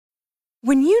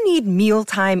When you need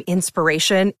mealtime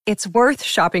inspiration, it's worth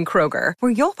shopping Kroger,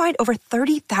 where you'll find over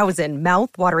 30,000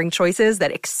 mouth-watering choices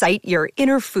that excite your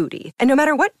inner foodie. And no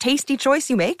matter what tasty choice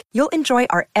you make, you'll enjoy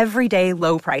our everyday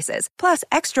low prices, plus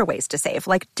extra ways to save,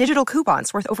 like digital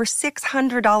coupons worth over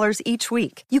 $600 each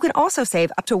week. You can also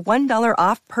save up to $1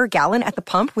 off per gallon at the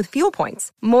pump with fuel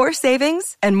points. More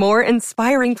savings and more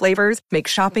inspiring flavors make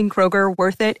shopping Kroger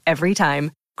worth it every time.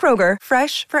 Kroger,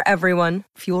 fresh for everyone.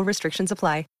 Fuel restrictions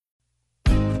apply.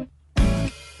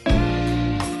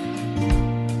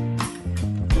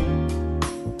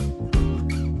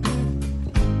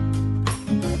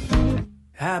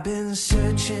 I've been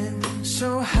searching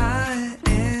so high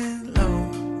and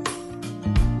low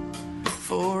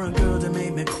for a girl to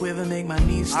make me quiver, make my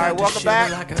knees start. All right, welcome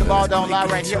back to Ball Don't Lie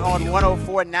right here on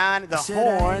 104.9 The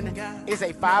Horn. It's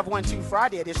a 512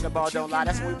 Friday edition of Ball Don't Lie.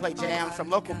 That's when we play jams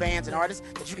from local bands and artists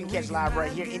that you can catch live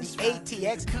right here in the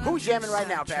ATX. Who's jamming right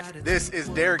now, Patrick? This is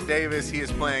Derek Davis. He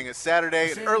is playing a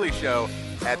Saturday, an early show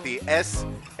at the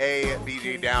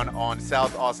SABG down on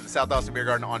South Austin Beer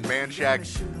Garden on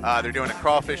Manchac. They're doing a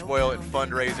crawfish boil and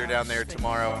fundraiser down there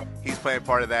tomorrow. He's playing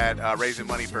part of that, raising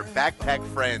money for Backpack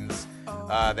Friends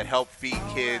that help feed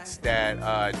kids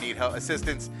that need help,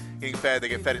 assistance getting fed. They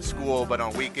get fed at school, but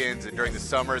on weekends and during the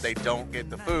summer, they don't get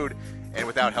the food. And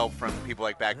without help from people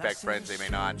like Backpack Friends, they may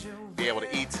not be able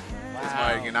to eat as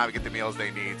much, and not get the meals they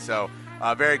need. So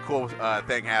very cool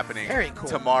thing happening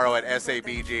tomorrow at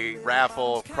SABG.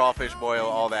 Raffle, crawfish boil,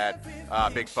 all that.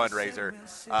 Big fundraiser.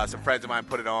 Some friends of mine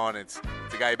put it on. It's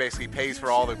a guy who basically pays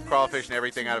for all the crawfish and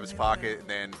everything out of his pocket, and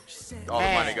then all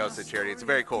the money goes to charity. It's a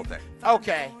very cool thing.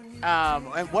 Okay.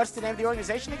 And what's the name of the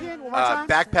organization again? One more time?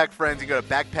 Backpack Friends. You go to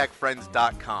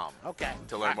backpackfriends.com. Okay.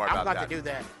 To learn more about that. I'm about to do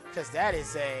that because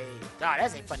that's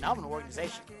a phenomenal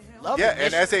organization. Love yeah,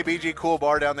 it. and SABG, cool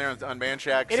bar down there on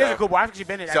Manchac. It is a cool bar. I've actually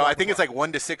been in that. So I think it's like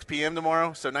 1 to 6 p.m.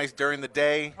 tomorrow, so nice during the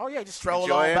day. Oh, yeah, just stroll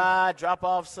on by, drop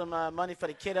off some money for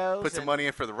the kiddos. Put some money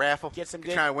in for the raffle. Get some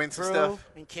good try and win some stuff.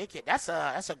 And kick it. That's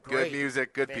a great. Good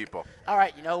music, good people. All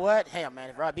right, you know what? Hey, man,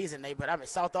 if Rob B's in there, but I'm at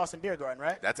South Austin Beer Garden,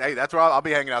 right? That's where I'll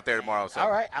be hanging out there tomorrow. So. All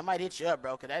right, I might hit you up,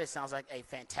 bro, because that sounds like a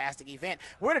fantastic event.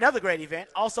 We're at another great event,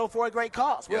 also for a great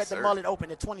cause. We're at the Mullet Open,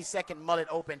 the 22nd Mullet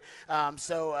Open.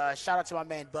 So shout out to my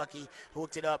man Bucky, who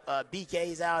hooked it up.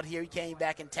 BK's out here. He came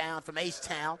back in town from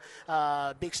H-Town.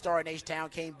 Big star in H-Town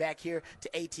came back here to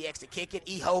ATX to kick it.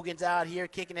 E. Hogan's out here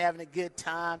kicking, having a good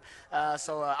time.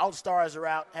 So all the stars are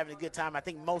out having a good time. I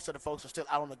think most of the folks are still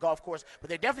out on the golf course, but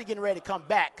they're definitely getting ready to come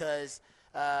back because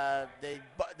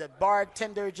the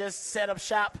bartender just set up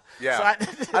shop. Yeah.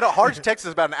 So I know Harge texted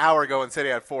us about an hour ago and said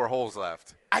he had 4 holes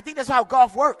left. I think that's how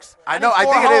golf works. I think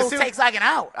it is too. Takes like an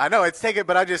hour. I know it's taken,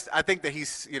 but I think that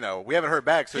he's, we haven't heard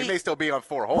back, so he may still be on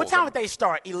 4 holes. What time would they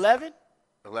start? 11?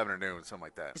 11 or noon, something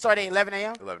like that. It started at 11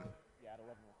 a.m. 11. Yeah,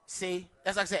 11. See,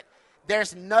 that's like I said.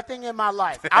 There's nothing in my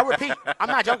life. I repeat, I'm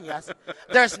not joking, guys.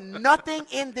 There's nothing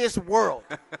in this world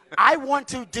I want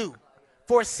to do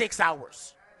for 6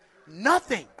 hours.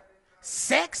 Nothing.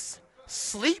 Sex,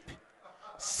 sleep,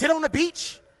 sit on the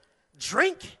beach,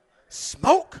 drink,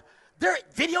 smoke.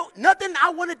 Nothing I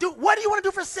want to do. What do you want to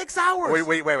do for 6 hours?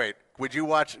 Wait. Would you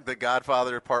watch The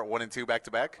Godfather Part 1 and 2 back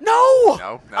to back? No.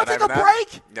 I'll take a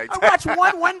break. I watch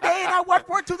one day and I watch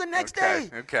Part 2 the next day.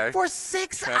 Okay. For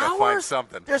 6 hours. Trying to find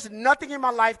something. There's nothing in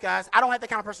my life, guys. I don't have that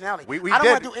kind of personality. I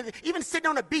don't want to do anything. Even sitting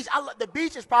on the beach. The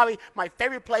beach is probably my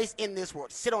favorite place in this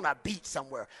world. Sit on a beach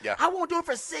somewhere. Yeah. I won't do it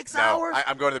for 6 hours.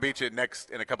 I'm going to the beach in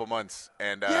a couple months,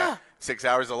 and 6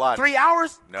 hours is a lot. 3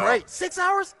 hours? No. Great. 6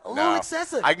 hours? A little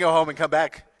excessive. I can go home and come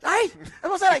back. Hey, I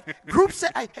was like, group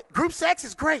sex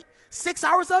is great. 6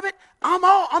 hours of it,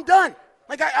 I'm done.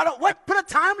 Like put a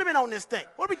time limit on this thing.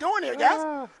 What are we doing here,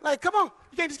 guys? Like, come on.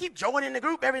 You can't just keep joining the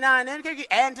group every now and then. You can't keep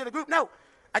adding to the group. No.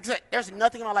 Like I said, there's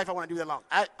nothing in my life I want to do that long.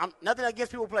 I'm nothing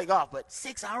against people who play golf, but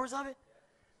 6 hours of it?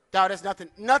 No, there's nothing.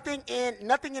 Nothing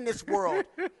in this world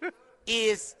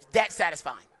is that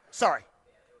satisfying. Sorry.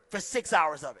 For 6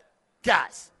 hours of it.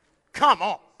 Guys, come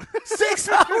on. 6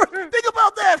 hours. Think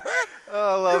about that, man.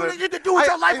 Oh, I love it. You can do with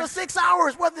your life for 6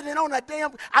 hours rather than on a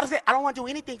damn. I don't want to do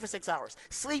anything for 6 hours.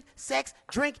 Sleep, sex,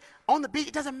 drink, on the beach.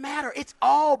 It doesn't matter. It's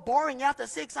all boring after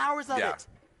 6 hours of it.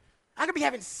 I could be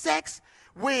having sex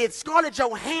with Scarlett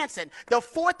Johansson. The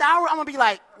 4th hour, I'm going to be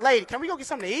like, lady, can we go get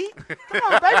something to eat? Come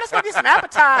on, baby. Let's go get some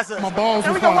appetizers.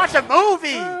 Can we go watch a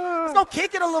movie? Let's go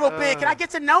kick it a little bit. Can I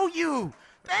get to know you?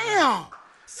 Damn.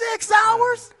 6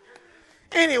 hours?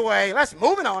 Anyway,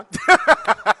 moving on.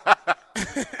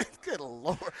 Good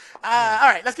Lord. All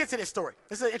right, let's get to this story.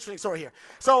 This is an interesting story here.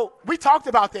 So we talked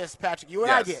about this, Patrick. You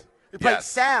and I did. We played Yes.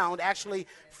 sound, actually,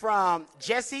 from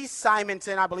Jesse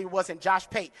Simonton, I believe it was, and Josh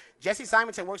Pate. Jesse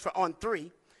Simonton works for On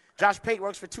 3. Josh Pate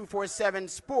works for 247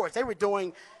 Sports. They were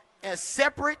doing a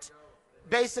separate,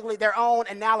 basically their own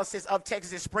analysis of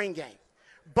Texas' spring game.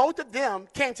 Both of them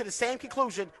came to the same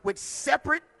conclusion with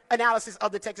separate analysis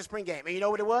of the Texas spring game. And you know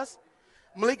what it was?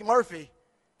 Malik Murphy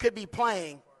could be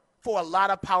playing for a lot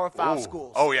of Power 5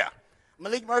 schools. Oh, yeah.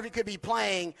 Malik Murphy could be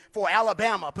playing for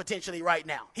Alabama potentially right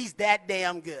now. He's that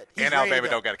damn good. He's And ready to Alabama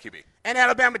go. don't got a QB. And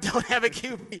Alabama don't have a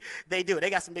QB. They do. They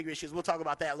got some bigger issues. We'll talk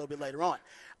about that a little bit later on.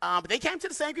 But they came to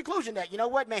the same conclusion that, you know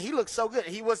what, man, he looked so good.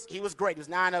 He was great. He was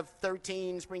 9 of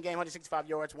 13 spring game, 165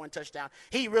 yards, 1 touchdown.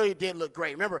 He really did look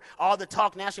great. Remember, all the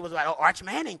talk nationally was about, Arch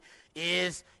Manning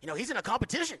is, he's in a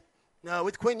competition. No,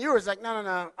 with Quinn Ewers, like,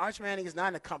 no. Arch Manning is not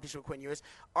in a competition with Quinn Ewers.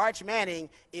 Arch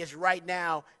Manning is right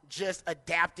now just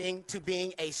adapting to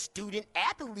being a student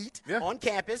athlete on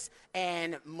campus,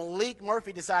 and Malik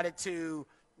Murphy decided to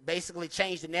basically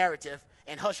change the narrative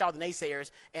and hush all the naysayers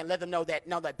and let them know that,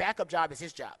 no, the backup job is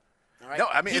his job. All right? No,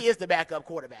 I mean, he is the backup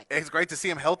quarterback. It's great to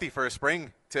see him healthy for a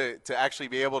spring to actually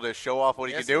be able to show off what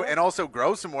he Yes, can do sir. and also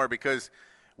grow some more, because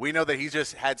we know that he's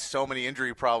just had so many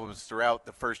injury problems throughout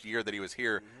the first year that he was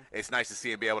here. It's nice to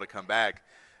see him be able to come back.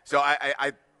 So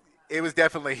it was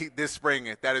definitely this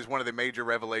spring, that is one of the major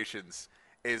revelations,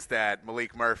 is that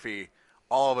Malik Murphy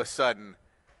all of a sudden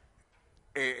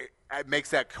it makes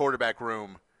that quarterback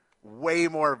room way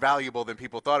more valuable than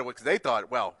people thought it would, because they thought,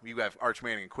 well, you have Arch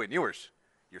Manning and Quinn Ewers.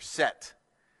 You're set.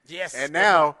 Yes. And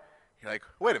now you're like,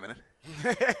 wait a minute.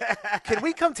 Can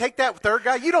we come take that third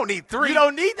guy? You don't need 3. You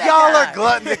don't need that Y'all guy. are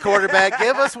glutton at quarterback.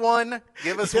 Give us one.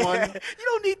 Give us one. You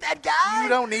don't need that guy. You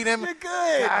don't need him. You're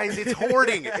good. Guys, it's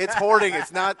hoarding. It's hoarding.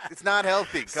 It's not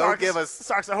healthy. Go Sark's, give us.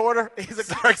 Sark's a hoarder. He's a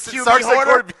Sark's QB a hoarder.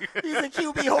 quarterback. He's a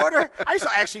QB hoarder. I used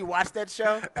to actually watch that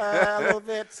show a little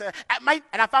bit.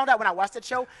 And I found out when I watched that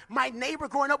show, my neighbor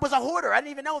growing up was a hoarder. I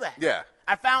didn't even know that. Yeah.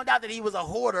 I found out that he was a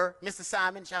hoarder, Mr.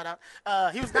 Simon, shout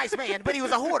out. He was a nice man, but he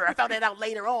was a hoarder. I found that out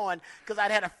later on because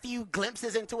I'd had a few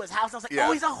glimpses into his house. I was like, Yeah.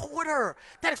 oh, he's a hoarder.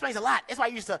 That explains a lot. That's why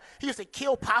he used to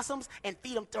kill possums and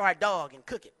feed them to our dog and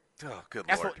cook it. Oh, good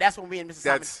That's Lord. That's when me and Mr.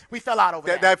 Simon, That's- we fell out over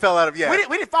that. That fell out of, yeah. We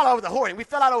didn't fall over the hoarding. We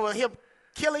fell out over him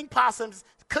killing possums,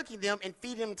 cooking them, and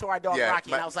feeding them to our dog, Yeah,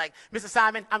 Rocky. And I was like, Mr.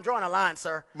 Simon, I'm drawing a line,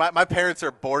 sir. My parents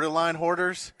are borderline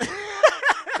hoarders.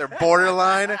 They're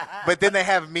borderline, but then they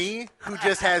have me, who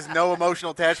just has no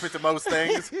emotional attachment to most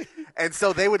things. And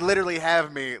so they would literally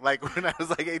have me, like when I was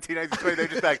like 18, 19, 20, they'd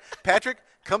just be like, Patrick,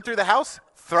 come through the house,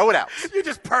 throw it out. You're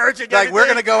just purging Like, we're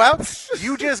everything. going to go out,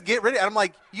 you just get rid of it. I'm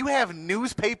like, you have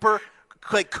newspaper,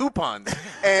 like, coupons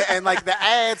and like the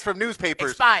ads from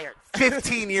newspapers. Expired.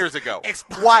 15 years ago.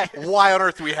 Expired. Why on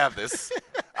earth do we have this?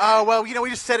 Well, we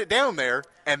just set it down there,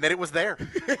 and then it was there.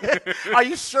 Are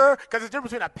you sure? Because there's a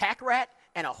difference between a pack rat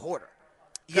and a hoarder.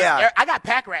 'Cause Yeah. I got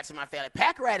pack rats in my family.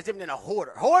 Pack rat is different than a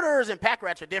hoarder. Hoarders and pack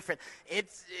rats are different. It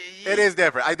is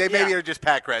different. They maybe Yeah. are just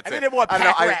pack rats. I think they're more I don't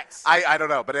know. pack rats. I don't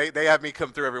know, but they have me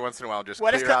come through every once in a while and just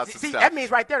Well, that's clear out 'cause- some see, stuff. that means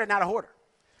right there they're not a hoarder.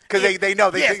 Because they know.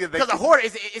 Yes, think because a hoarder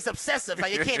is obsessive.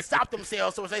 Like, they can't stop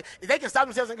themselves. So if they can stop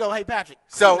themselves and go, hey, Patrick.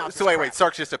 clean out this So wait. crap.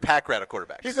 Sark's just a pack rat of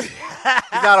quarterbacks. He's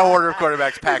not a hoarder of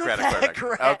quarterbacks, pack He's a rat of pack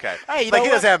quarterbacks. rat. Okay. Hey, you like know he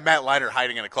what? doesn't have Matt Leinart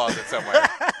hiding in a closet somewhere.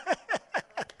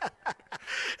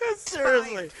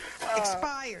 Seriously.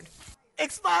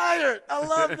 Expired. I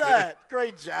love that.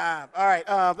 Great job. All right,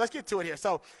 let's get to it here.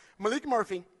 So Malik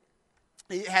Murphy,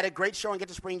 he had a great showing at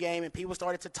the spring game, and people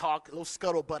started to talk, a little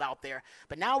scuttlebutt out there.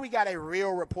 But now we got a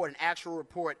real report, an actual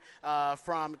report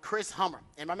from Chris Hummer.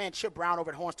 And my man Chip Brown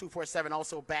over at Horns 247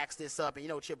 also backs this up. And you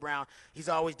know Chip Brown, he's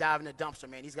always diving the dumpster,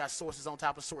 man. He's got sources on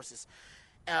top of sources.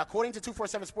 According to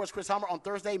 247 Sports' Chris Hummer, on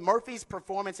Thursday, Murphy's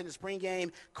performance in the spring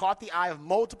game caught the eye of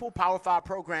multiple Power 5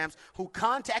 programs who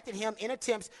contacted him in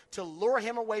attempts to lure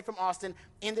him away from Austin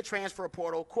in the transfer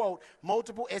portal. Quote,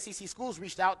 multiple SEC schools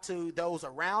reached out to those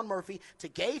around Murphy to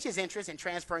gauge his interest in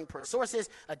transferring per sources.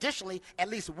 Additionally, at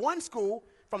least one school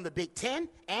from the Big Ten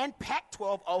and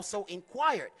Pac-12 also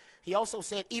inquired. He also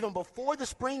said even before the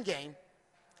spring game,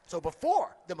 so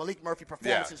before the Malik Murphy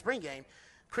performance in the spring game,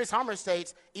 Chris Hummer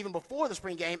states, even before the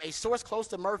spring game, a source close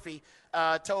to Murphy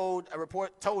told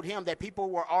him that people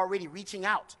were already reaching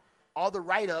out. All the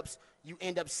write-ups, you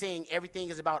end up seeing everything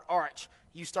is about Arch.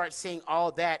 You start seeing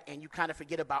all that, and you kind of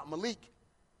forget about Malik.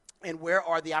 And where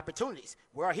are the opportunities?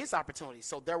 Where are his opportunities?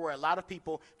 So there were a lot of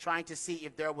people trying to see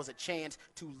if there was a chance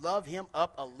to love him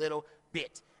up a little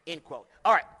bit, end quote.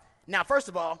 All right. Now, first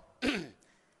of all,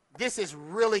 this is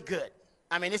really good.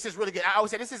 I mean, this is really good. I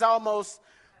always say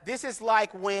this is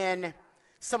like when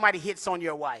somebody hits on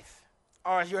your wife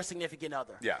or your significant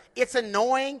other. Yeah. It's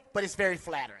annoying, but it's very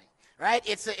flattering, right?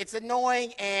 It's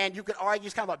annoying, and you could argue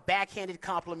it's kind of a backhanded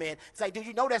compliment. It's like, dude,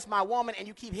 you know that's my woman, and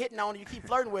you keep hitting on her, you keep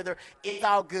flirting with her. It's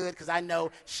all good because I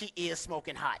know she is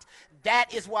smoking hot.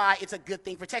 That is why it's a good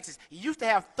thing for Texas. You used to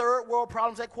have third world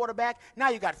problems at quarterback.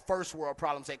 Now you got first world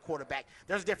problems at quarterback.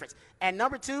 There's a difference. And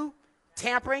number two,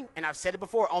 tampering, and I've said it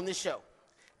before on this show,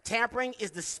 tampering is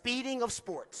the speeding of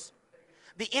sports.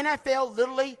 The NFL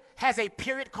literally has a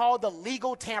period called the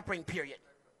legal tampering period.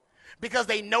 Because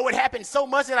they know it happens so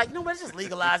much, they're like, you know what, let's just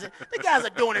legalize it. The guys are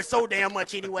doing it so damn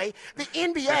much anyway. The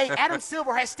NBA, Adam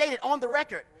Silver has stated on the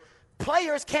record,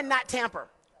 players cannot tamper.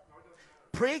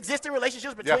 Pre-existing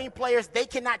relationships between players, they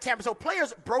cannot tamper. So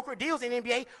players broker deals in the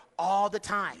NBA all the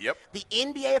time. Yep. The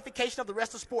NBA-ification of the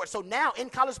rest of sports. So now in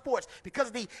college sports, because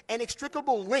of the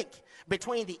inextricable link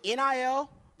between the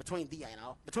NIL, between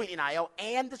NIL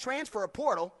and the transfer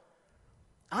portal,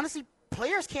 honestly,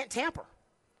 players can't tamper.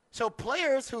 So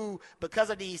players who, because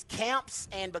of these camps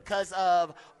and because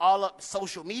of all of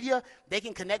social media, they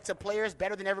can connect to players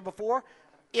better than ever before.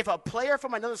 If a player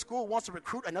from another school wants to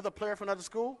recruit another player from another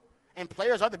school, and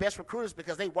players are the best recruiters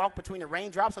because they walk between the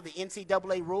raindrops of the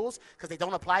NCAA rules because they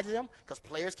don't apply to them because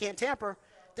players can't tamper,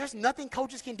 there's nothing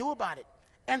coaches can do about it.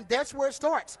 And that's where it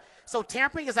starts. So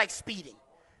tampering is like speeding.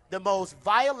 The most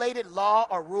violated law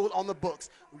or rule on the books.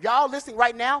 Y'all listening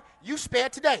right now, you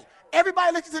sped today.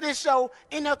 Everybody listening to this show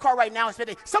in their car right now is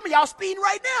sped. Some of y'all speeding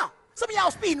right now. Some of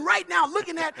y'all speeding right now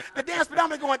looking at the damn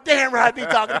speedometer going, damn right, be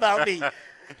talking about me.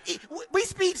 We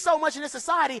speed so much in this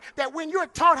society that when you're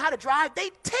taught how to drive, they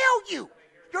tell you.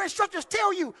 Your instructors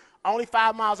tell you, only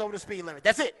 5 miles over the speed limit.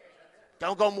 That's it.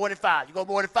 Don't go more than 5. You go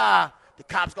more than 5, the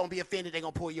cop's going to be offended. They're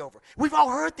going to pull you over. We've all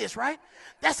heard this, right?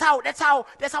 That's how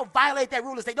violate that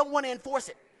rule is. They don't want to enforce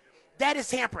it. That is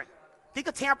tampering. Think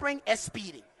of tampering as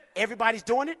speeding. Everybody's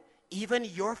doing it, even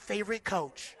your favorite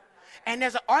coach. And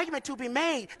there's an argument to be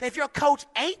made that if your coach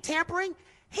ain't tampering,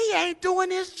 he ain't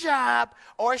doing his job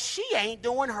or she ain't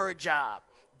doing her job.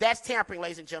 That's tampering,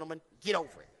 ladies and gentlemen. Get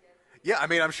over it. Yeah, I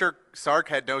mean, I'm sure Sark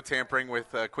had no tampering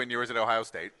with Quinn Ewers at Ohio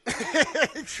State.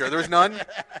 Sure there was none.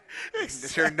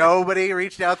 Sure nobody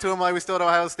reached out to him while he was still at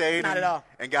Ohio State. Not at all.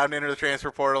 And got him into the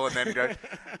transfer portal. And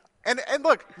then, and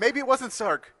look, maybe it wasn't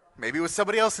Sark. Maybe it was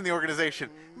somebody else in the organization.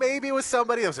 Maybe it was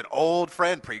somebody that was an old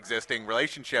friend, pre-existing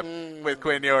relationship with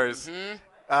Quinn Ewers.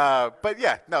 But,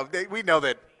 yeah, no, we know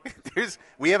that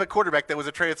we have a quarterback that was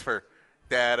a transfer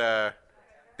that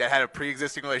had a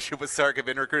pre-existing relationship with Sark, had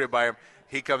been recruited by him.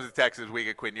 He comes to Texas, we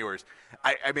get Quinn Ewers.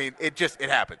 I mean, it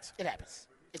happens. It happens.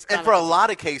 And for a lot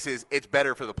of cases, it's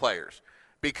better for the players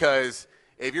because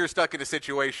if you're stuck in a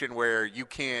situation where you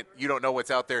don't know what's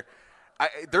out there,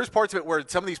 there's parts of it where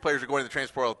some of these players are going to the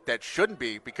transfer portal that shouldn't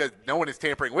be because no one is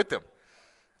tampering with them.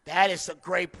 That is a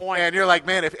great point. And you're like,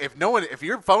 man, if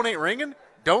your phone ain't ringing,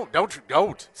 don't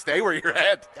stay where you're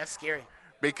at. That's scary.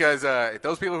 Because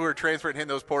those people who are transferring in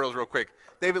those portals real quick,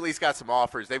 they've at least got some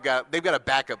offers. They've got a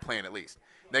backup plan at least.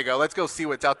 They go, let's go see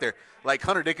what's out there. Like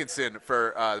Hunter Dickinson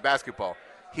for the basketball,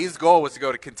 his goal was to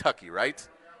go to Kentucky, right?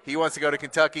 He wants to go to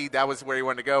Kentucky. That was where he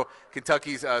wanted to go.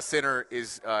 Kentucky's center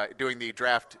is doing the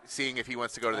draft, seeing if he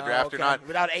wants to go to the draft or not.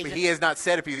 Without but agent. he has not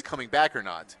said if he's coming back or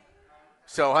not.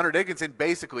 So Hunter Dickinson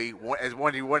basically, as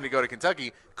when he wanted to go to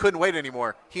Kentucky, couldn't wait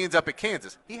anymore. He ends up at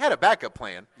Kansas. He had a backup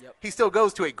plan. Yep. He still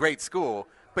goes to a great school,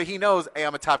 but he knows, hey,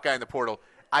 I'm a top guy in the portal.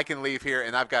 I can leave here,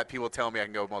 and I've got people telling me I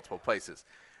can go multiple places.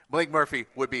 Blake Murphy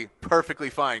would be perfectly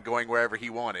fine going wherever he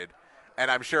wanted,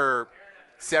 and I'm sure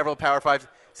several Power Fives,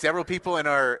 several people in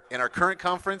our current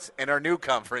conference and our new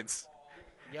conference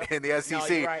in the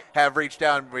SEC have reached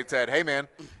out and said, hey, man,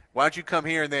 why don't you come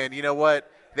here? And then, you know what?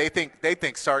 They think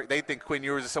Quinn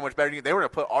Ewers is so much better than you. They were going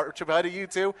to put Arch ahead of you,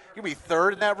 too. You'll be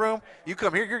third in that room. You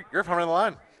come here, you're front of the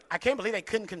line. I can't believe they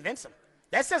couldn't convince him.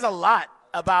 That says a lot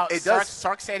about Sark.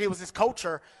 Sark said he was his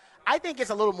culture. I think it's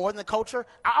a little more than the culture.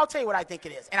 I'll tell you what I think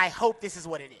it is, and I hope this is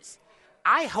what it is.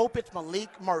 I hope it's Malik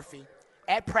Murphy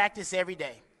at practice every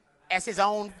day as his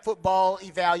own football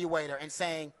evaluator and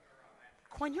saying,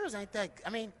 Quinn Ewers ain't that – I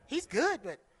mean, he's good,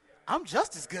 but I'm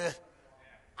just as good.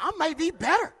 I may be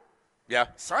better. Yeah.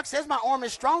 Sark says my arm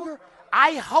is stronger.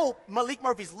 I hope Malik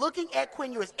Murphy's looking at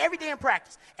Quinn Ewers every day in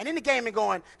practice and in the game and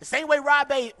going, the same way Rob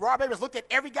Babers looked at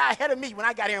every guy ahead of me when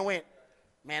I got here and went,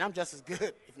 man, I'm just as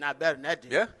good, if not better than that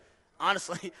dude. Yeah.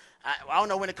 Honestly, I don't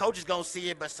know when the coach is going to see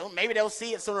it, but maybe they'll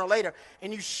see it sooner or later,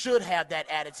 and you should have that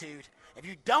attitude. If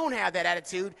you don't have that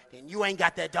attitude, then you ain't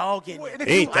got that dog in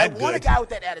you. I want a guy with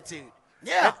that attitude.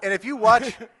 Yeah. And if you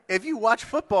watch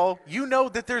football, you know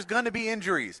that there's going to be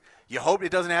injuries. You hope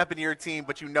it doesn't happen to your team,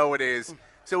 but you know it is.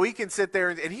 So he can sit there,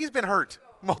 and he's been hurt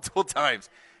multiple times.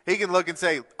 He can look and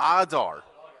say, odds are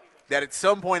that at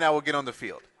some point I will get on the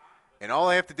field. and all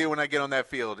I have to do when I get on that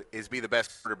field is be the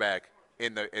best quarterback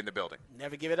in the building.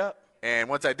 Never give it up. And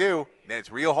once I do, then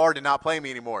it's real hard to not play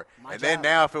me anymore. My and job. then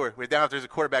now if there's a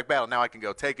quarterback battle, now I can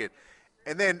go take it.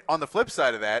 And then on the flip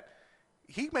side of that,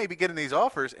 he may be getting these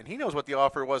offers, and he knows what the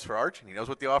offer was for Arch, and he knows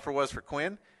what the offer was for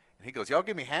Quinn. And he goes, y'all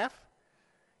give me half?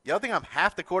 Y'all think I'm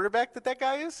half the quarterback that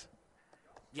guy is?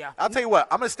 Yeah. I'll tell you what,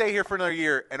 I'm going to stay here for another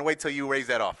year and wait till you raise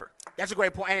that offer. That's a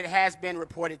great point. And it has been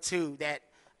reported, too, that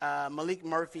Malik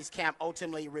Murphy's camp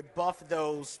ultimately rebuffed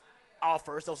those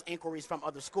offers, those inquiries from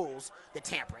other schools, the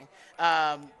tampering.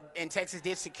 And Texas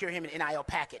did secure him an NIL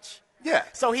package. Yeah.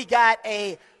 So he got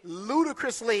a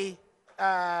ludicrously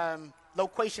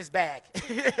loquacious bag.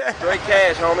 Straight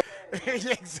cash, homie.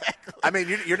 Yeah, exactly. I mean,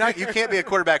 you can't be a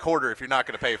quarterback hoarder if you're not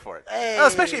going to pay for it. Hey.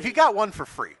 Especially if you got one for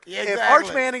free. Yeah, If exactly.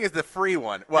 Arch Manning is the free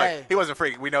one, well, Hey. he wasn't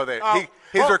free. We know that.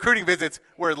 His recruiting visits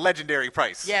were legendary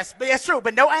price. Yes, but that's true.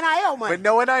 But no NIL money. But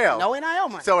no NIL. No NIL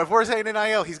money. So if we're saying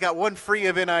NIL, he's got one free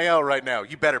of NIL right now.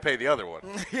 You better pay the other one.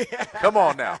 Come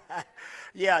on now.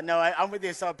 Yeah, no, I'm with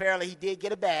this. So apparently he did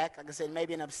get a bag. Like I said,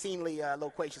 maybe an obscenely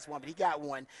loquacious one, but he got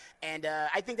one. And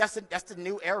I think that's the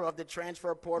new era of the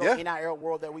transfer portal, NIL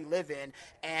world that we live in.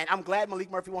 And I'm glad Malik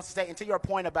Murphy wants to stay. And to your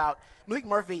point about Malik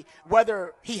Murphy,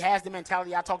 whether he has the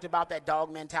mentality, I talked about that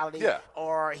dog mentality,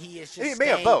 or he is just He may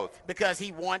have staying both. because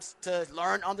he wants to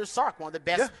learn under Sark, one of the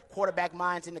best quarterback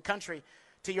minds in the country.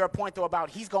 To your point, though, about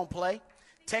he's going to play,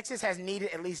 Texas has needed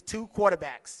at least 2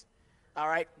 quarterbacks. All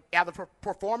right, either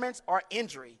performance or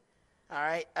injury. All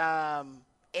right,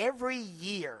 every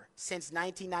year since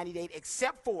 1998,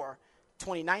 except for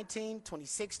 2019,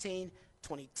 2016,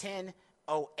 2010,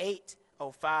 08,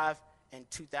 05,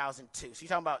 and 2002. So you're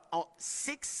talking about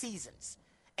 6 seasons.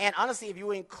 And honestly, if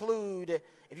you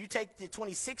take the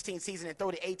 2016 season and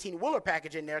throw the 18-wheeler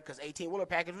package in there, because 18-wheeler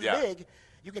package was big,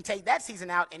 you can take that season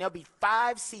out, and there'll be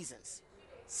 5 seasons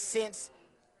since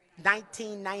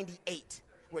 1998.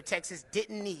 Where Texas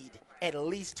didn't need at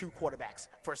least 2 quarterbacks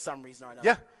for some reason or another.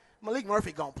 Yeah. Malik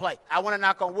Murphy going to play. I want to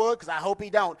knock on wood because I hope he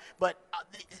don't. But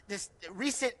this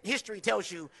recent history tells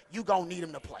you going to need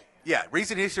him to play. Yeah,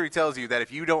 recent history tells you that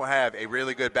if you don't have a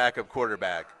really good backup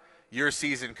quarterback, your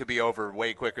season could be over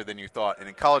way quicker than you thought. And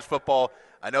in college football,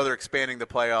 I know they're expanding the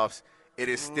playoffs. It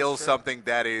is still something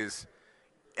that is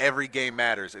every game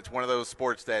matters. It's one of those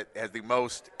sports that has the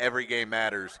most every game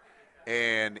matters.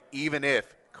 And even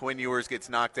if Quinn Ewers gets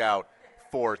knocked out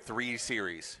for 3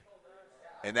 series,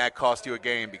 and that costs you a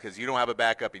game because you don't have a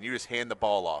backup and you just hand the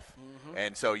ball off. Mm-hmm.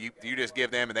 And so you just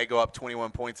give them and they go up 21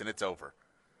 points and it's over.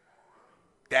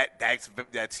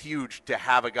 That's huge to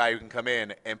have a guy who can come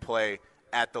in and play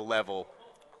at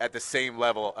the same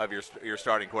level of your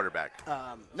starting quarterback.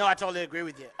 No, I totally agree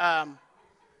with you.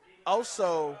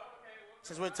 Also,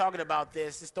 since we're talking about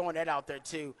this, just throwing that out there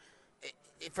too,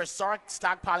 for Sark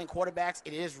stockpiling quarterbacks,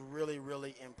 it is really,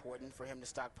 really important for him to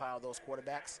stockpile those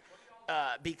quarterbacks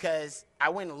because I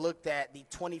went and looked at the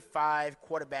 25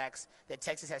 quarterbacks that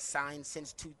Texas has signed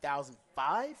since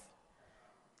 2005.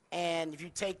 And if you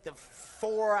take the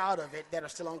 4 out of it that are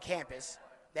still on campus,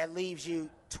 that leaves you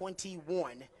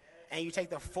 21. And you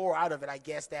take the 4 out of it, I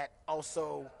guess, that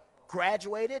also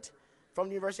graduated from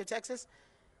the University of Texas.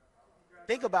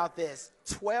 Think about this.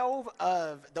 12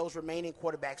 of those remaining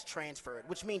quarterbacks transferred,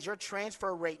 which means your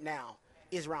transfer rate now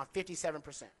is around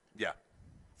 57%. Yeah.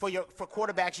 For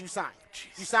quarterbacks you sign.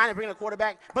 Jeez. You sign and bring a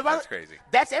quarterback. But that's crazy.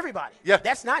 That's everybody. Yeah.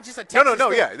 That's not just a Texas No,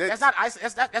 thing. yeah.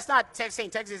 That's not saying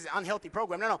Texas is an unhealthy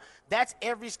program. No. That's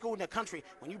every school in the country.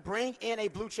 When you bring in a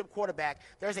blue-chip quarterback,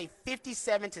 there's a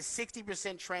 57 to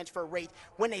 60% transfer rate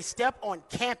when they step on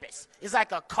campus. It's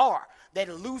like a car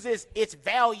that loses its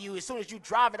value as soon as you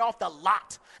drive it off the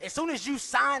lot. As soon as you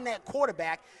sign that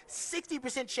quarterback,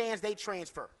 60% chance they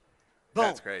transfer. Boom.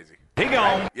 That's crazy. He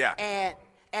gone. Yeah.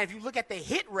 And if you look at the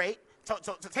hit rate,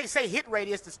 say hit rate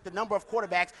is the number of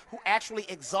quarterbacks who actually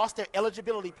exhaust their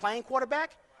eligibility playing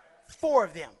quarterback, 4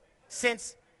 of them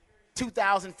since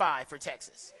 2005 for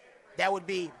Texas. That would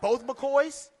be both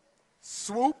McCoys,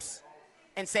 Swoops,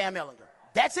 and Sam Ehlinger.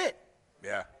 That's it.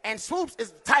 Yeah. And Swoops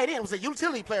is tight end, was a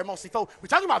utility player mostly. We're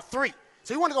talking about 3.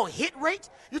 So you want to go hit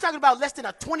rate? You're talking about less than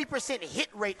a 20% hit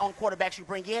rate on quarterbacks you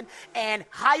bring in and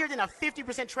higher than a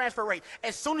 50% transfer rate.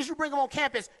 As soon as you bring them on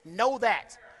campus, know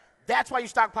that. That's why you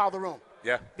stockpile the room.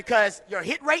 Yeah. Because your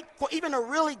hit rate for even a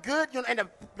really good, and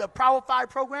the Power 5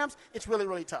 programs, it's really,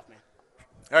 really tough, man.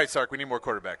 All right, Sark, we need more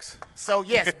quarterbacks. So,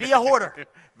 yes, be a hoarder.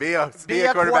 be a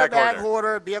quarterback quarterback hoarder.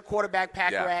 hoarder. Be a quarterback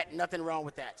pack rat. Nothing wrong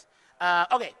with that.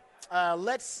 Okay,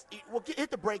 We'll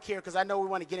hit the break here because I know we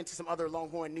want to get into some other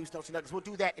Longhorn news, notes, and nuggets. We'll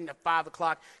do that in the 5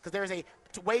 o'clock because there's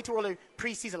way too early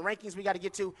preseason rankings we got to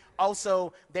get to.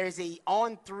 Also, there's a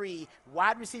on-3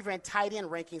 wide receiver and tight end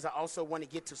rankings I also want to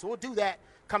get to. So we'll do that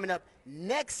coming up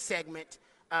next segment.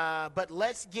 But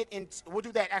let's get into – we'll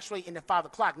do that actually in the 5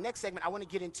 o'clock. Next segment, I want to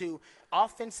get into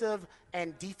offensive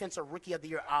and defensive rookie of the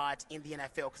year odds in the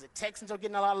NFL because the Texans are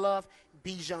getting a lot of love.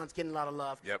 Bijan's getting a lot of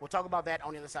love. Yep. We'll talk about that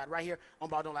on the other side right here on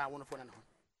Ball Don't Lie 104.9.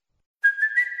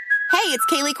 Hey, it's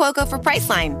Kaylee Cuoco for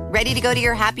Priceline. Ready to go to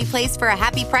your happy place for a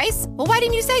happy price? Well, why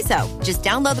didn't you say so? Just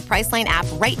download the Priceline app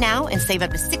right now and save up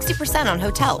to 60% on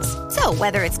hotels. So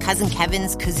whether it's Cousin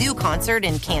Kevin's Kazoo Concert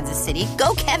in Kansas City,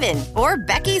 go Kevin, or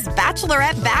Becky's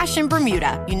Bachelorette Bash in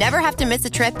Bermuda, you never have to miss a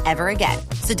trip ever again.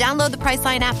 So download the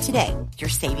Priceline app today. Your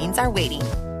savings are waiting.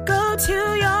 Go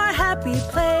to your happy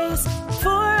place for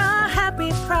a happy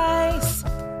price.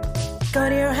 Go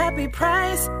to your happy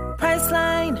price,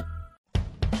 Priceline.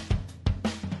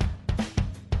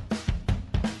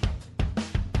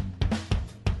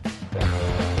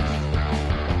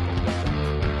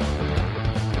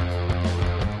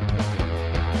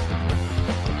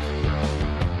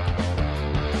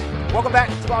 Welcome back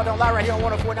to Ball Don't Lie right here on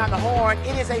 104.9 The Horn.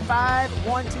 It is a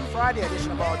 5-1-2 Friday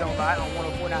edition of Ball Don't Lie on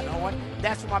 104.9 The Horn.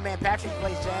 That's where my man Patrick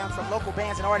plays jams from local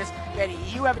bands and artists that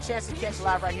you have a chance to catch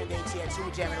live right here in the ATX. Who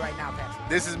we're jamming right now, Patrick?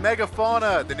 This is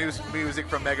Megafauna, the new music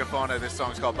from Megafauna. This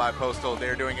song's called Bipostal.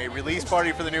 They're doing a release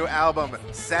party for the new album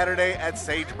Saturday at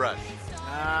Sagebrush.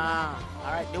 All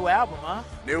right, new album, huh?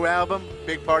 New album,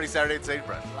 big party Saturday at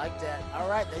Sagebrush. Like that. All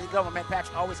right, there you go, my man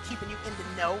Patrick, always keeping you in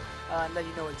the know,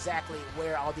 letting you know exactly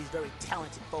where all these very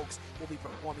talented folks will be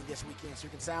performing this weekend so you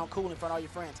can sound cool in front of all your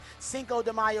friends. Cinco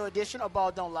de Mayo edition of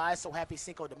Ball Don't Lie. So happy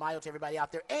Cinco de Mayo to everybody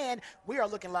out there. And we are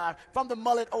looking live from the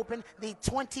Mullet Open, the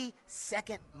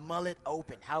 22nd Mullet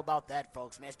Open. How about that,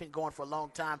 folks? Man, it's been going for a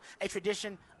long time. A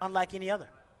tradition unlike any other.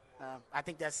 I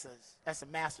think that's a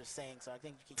master's saying, so I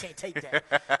think you can't take that.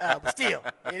 But still,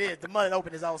 it is. The Mullet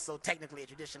Open is also technically a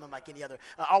tradition unlike any other.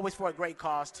 Always for a great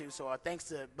cause, too. So thanks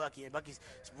to Bucky. And Bucky's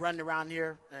running around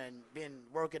here and been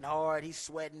working hard. He's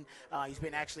sweating. He's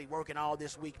been actually working all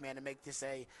this week, man, to make this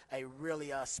a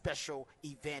really special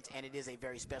event. And it is a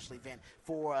very special event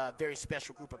for a very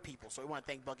special group of people. So we want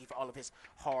to thank Bucky for all of his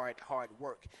hard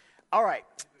work. All right,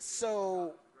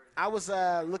 so I was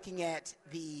looking at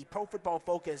the Pro Football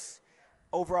Focus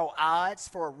overall odds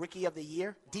for Rookie of the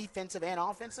Year, defensive and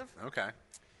offensive. Okay.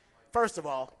 First of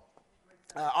all,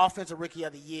 offensive Rookie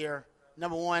of the Year,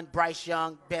 number one, Bryce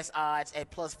Young, best odds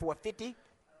at plus 450.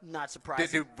 Not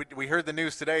surprising. We heard the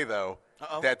news today, though,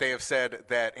 that they have said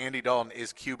that Andy Dalton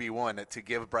is QB1 to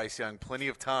give Bryce Young plenty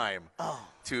of time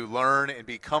to learn and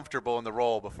be comfortable in the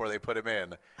role before they put him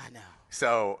in. I know.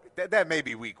 So that may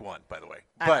be week one, by the way.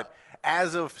 But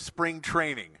as of spring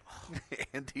training,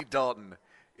 Andy Dalton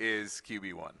is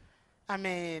QB1. I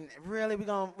mean, really, we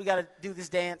got to do this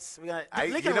dance. Lincoln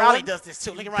you know Riley what? does this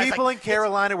too. People in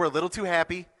Carolina were a little too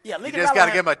happy. Yeah, you just got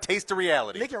to give them a taste of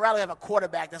reality. Lincoln Riley have a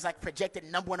quarterback that's like projected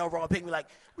number one overall pick. We're like,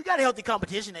 we got a healthy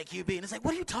competition at QB, and it's like,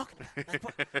 what are you talking about?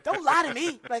 Like, don't lie to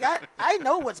me. Like I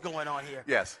know what's going on here.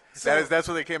 Yes, that's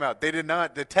what they came out. They did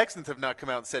not. The Texans have not come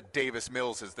out and said Davis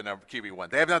Mills is the number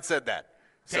QB1. They have not said that.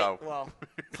 Well,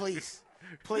 please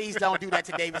don't do that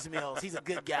to Davis Mills. He's a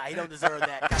good guy. He don't deserve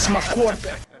that. That's my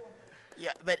quarterback.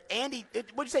 Yeah, but Andy,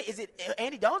 what'd you say? Is it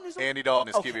Andy Dalton? Andy Dalton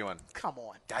is QB1. Come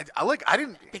on. I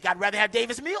didn't think I'd rather have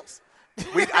Davis Mills.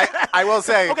 I will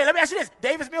say. Okay, let me ask you this: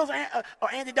 Davis Mills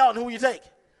or Andy Dalton? Who will you take?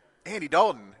 Andy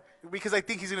Dalton, because I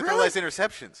think he's going to throw less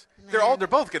interceptions. Man. They're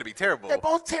both going to be terrible. They're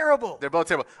both terrible.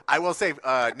 I will say, Nick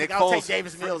Foles. I'll take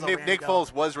Davis Mills over Nick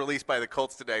Foles was released by the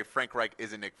Colts today. Frank Reich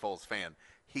is a Nick Foles fan.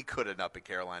 He could end up in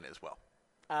Carolina as well.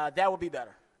 That would be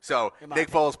better. So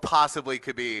Nick Foles possibly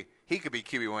could be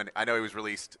QB1. I know he was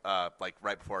released like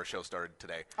right before our show started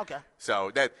today. Okay.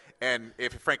 So and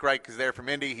if Frank Reich is there from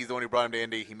Indy, he's the one who brought him to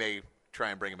Indy. He may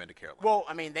try and bring him into Carolina. Well,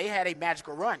 I mean, they had a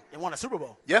magical run. They won a Super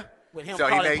Bowl. Yeah. With him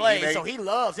calling plays, so he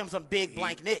loves him some big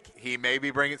blank Nick. He may be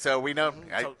bringing. So we know.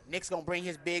 So Nick's gonna bring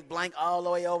his big blank all the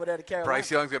way over there to Carolina. Bryce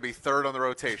Young's gonna be third on the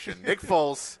rotation. Nick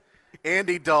Foles,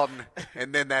 Andy Dalton,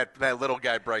 and then that little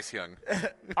guy Bryce Young. I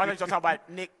thought you were talking about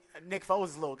Nick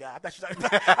Foles' little guy. I thought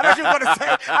you were going to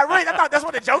say. I thought that's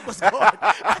what the joke was going.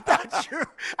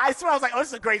 I swear I was like, this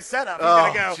is a great setup.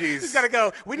 He's gonna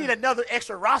go. We need another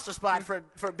extra roster spot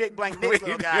for Big Blank Nick's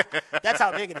little guy. That's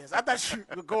how big it is. I thought you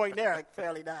were going there. Like,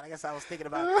 fairly not. I guess I was thinking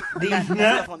about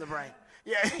stuff on the brain.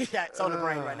 Yeah, it's on the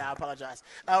brain right now. I apologize.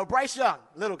 Bryce Young,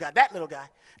 little guy. That little guy.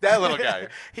 That little guy.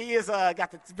 He is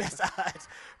got the best odds,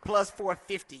 plus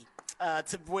 450.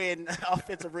 to win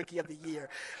Offensive Rookie of the Year.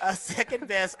 Second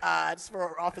best odds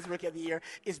for Offensive Rookie of the Year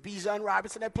is Bijan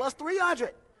Robinson at plus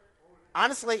 300.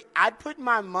 Honestly, I'd put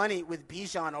my money with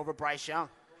Bijan over Bryce Young.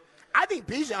 I think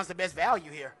Bijan's the best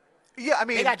value here. Yeah, I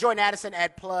mean, they got Jordan Addison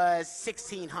at plus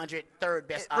 1,600, third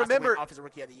best odds to win Offensive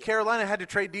Rookie of the Year. Carolina had to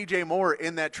trade DJ Moore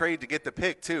in that trade to get the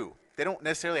pick, too. They don't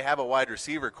necessarily have a wide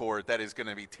receiver core that is going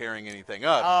to be tearing anything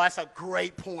up. Oh, that's a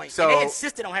great point. So, and they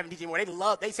insisted on having DJ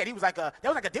Moore. They said he was like a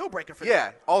deal breaker for them.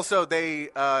 Yeah. Also, they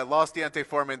lost Deontay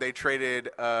Foreman. They traded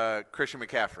Christian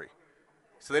McCaffrey.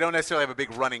 So they don't necessarily have a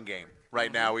big running game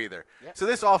right now either. Yep. So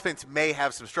this offense may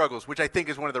have some struggles, which I think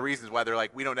is one of the reasons why they're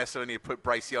like, we don't necessarily need to put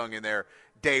Bryce Young in there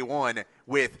day one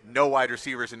with no wide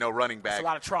receivers and no running back. That's a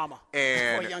lot of trauma.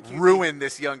 And ruin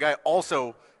this young guy.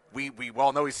 Also, we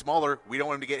all know he's smaller. We don't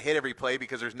want him to get hit every play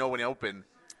because there's no one open.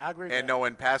 I agree with and that. no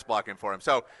one pass blocking for him.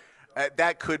 So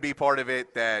that could be part of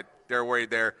it that they're worried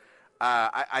there.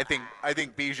 I think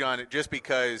Bijan, just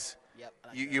because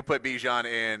you put Bijan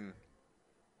in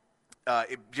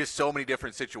just so many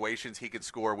different situations he could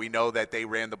score. We know that they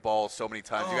ran the ball so many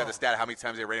times. You got the stat how many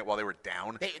times they ran it while they were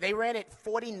down. They ran it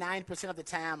 49% of the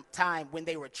time when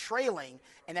they were trailing,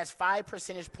 and that's 5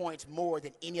 percentage points more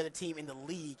than any other team in the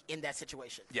league in that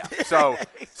situation. Yeah, so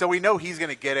we know he's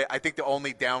going to get it. I think the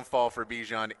only downfall for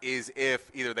Bijan is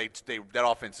if either that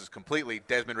offense is completely,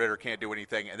 Desmond Ridder can't do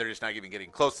anything, and they're just not even getting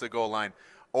close to the goal line,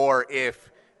 or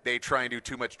if they try and do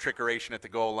too much trickeration at the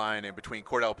goal line and between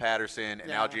Cordell Patterson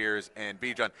and Algiers and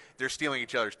Bijan. They're stealing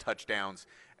each other's touchdowns.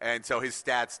 And so his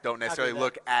stats don't necessarily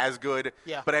look as good.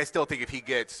 Yeah. But I still think if he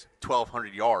gets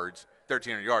 1,200 yards,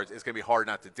 1,300 yards, it's going to be hard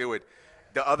not to do it.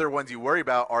 The other ones you worry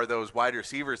about are those wide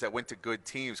receivers that went to good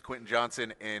teams, Quentin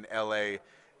Johnson in L.A.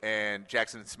 and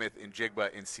Jackson Smith in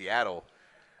Jigba in Seattle.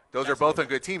 Those are both on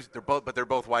good teams. They're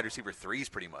both wide receiver threes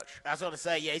pretty much. I was going to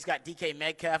say, he's got DK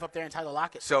Metcalf up there and Tyler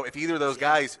Lockett. So if either of those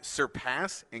guys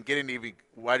surpass and get into even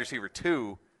wide receiver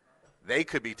 2, they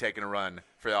could be taking a run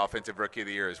for the Offensive Rookie of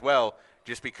the Year as well,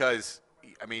 just because,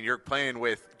 I mean, you're playing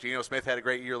with Geno Smith had a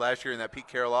great year last year in that Pete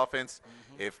Carroll offense.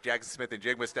 Mm-hmm. If Jackson Smith and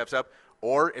Jigba steps up,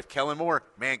 or if Kellen Moore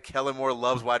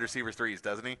loves wide receiver threes,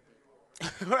 doesn't he?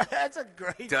 That's a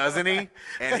great Doesn't he?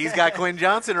 And he's got Quentin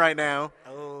Johnson right now.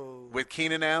 Oh. With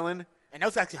Keenan Allen. And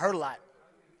those actually hurt a lot.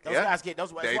 Those guys get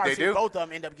those. They do. Both of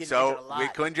them end up getting injured a lot. So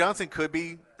Quentin Johnson could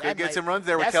get some runs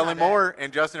there with Kellen Moore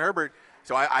and Justin Herbert.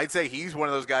 So I'd say he's one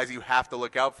of those guys you have to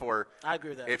look out for. I agree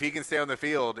with that. If he can stay on the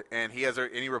field and he has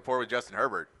any rapport with Justin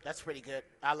Herbert. That's pretty good.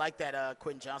 I like that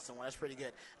Quentin Johnson one. That's pretty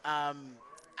good. But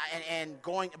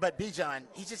Bijan,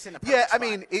 he's just in the perfect spot. I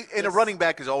mean, a running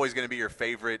back is always going to be your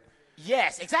favorite.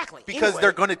 Yes, exactly. Because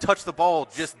they're going to touch the ball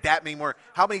just that many more.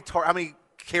 How many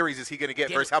carries is he going to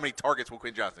get versus how many targets will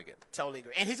Quentin Johnson get? Totally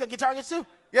agree. And he's going to get targets too.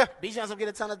 Yeah. Bijan's going to get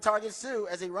a ton of targets too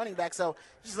as a running back. So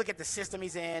just look at the system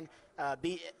he's in.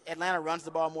 Atlanta runs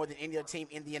the ball more than any other team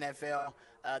in the NFL.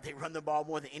 They run the ball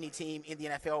more than any team in the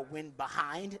NFL when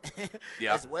behind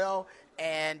as well.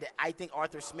 And I think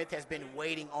Arthur Smith has been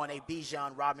waiting on a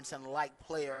Bijan Robinson-like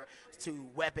player to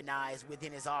weaponize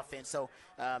within his offense. So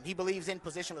he believes in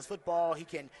positionless football. He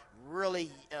can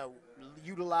really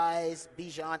utilize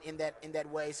Bijan in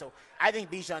that way. So I think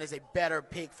Bijan is a better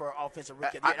pick for Offensive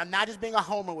Rookie of the Year. I'm not just being a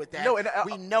homer with that. No, and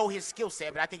we know his skill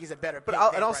set, but I think he's a better pick.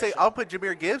 I'll put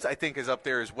Jahmyr Gibbs, I think, is up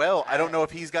there as well. I don't know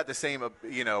if he's got the same,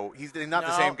 he's not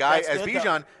the same guy as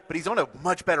Bijan, but he's on a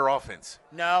much better offense.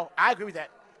 No, I agree with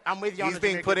that. I'm with you on He's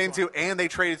being put into, and they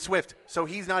traded Swift. So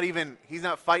he's not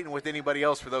fighting with anybody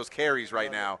else for those carries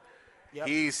right now. Yep.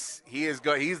 He's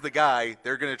the guy.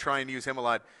 They're going to try and use him a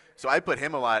lot. So I put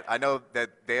him a lot. I know that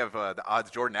they have the odds.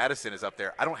 Jordan Addison is up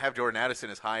there. I don't have Jordan Addison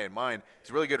as high in mind.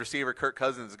 He's a really good receiver. Kirk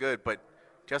Cousins is good, but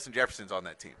Justin Jefferson's on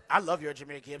that team. I love your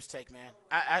Jahmyr Gibbs take, man.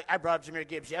 I brought up Jahmyr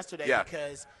Gibbs yesterday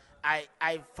because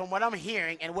I from what I'm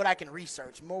hearing and what I can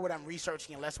research, more what I'm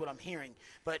researching and less what I'm hearing,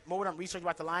 but more what I'm researching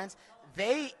about the Lions,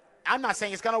 I'm not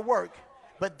saying it's going to work,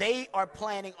 but they are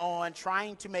planning on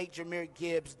trying to make Jahmyr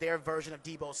Gibbs their version of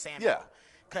Deebo Samuel. Yeah.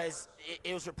 Because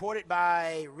it was reported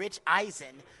by Rich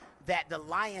Eisen that the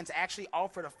Lions actually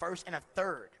offered a first and a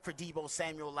third for Deebo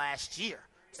Samuel last year.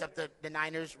 Except the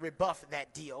Niners rebuffed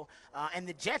that deal. And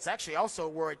the Jets actually also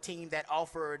were a team that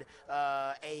offered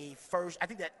a first, I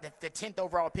think that the 10th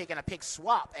overall pick and a pick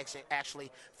swap actually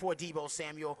for Deebo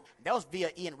Samuel. That was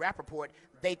via Ian Rappaport.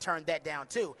 They turned that down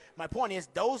too. My point is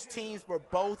those teams were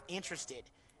both interested.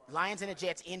 Lions and the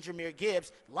Jets in Jahmyr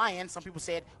Gibbs. Lions, some people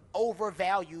said,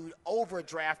 overvalued,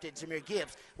 overdrafted Jahmyr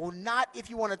Gibbs. Well, not if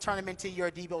you want to turn him into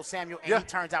your Deebo Samuel and he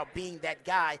turns out being that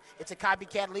guy. It's a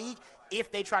copycat league. If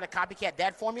they try to copycat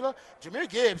that formula, Jahmyr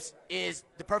Gibbs is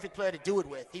the perfect player to do it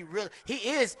with. He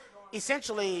is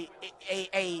essentially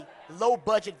a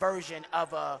low-budget version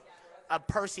of a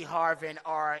Percy Harvin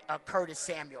or a Curtis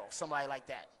Samuel, somebody like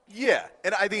that. Yeah,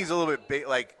 and I think he's a little bit big,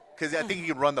 because I think he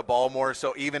can run the ball more.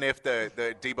 So even if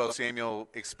the Deebo Samuel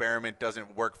experiment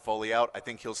doesn't work fully out, I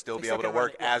think he'll still be able to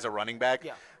work as a running back.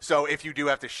 Yeah. So if you do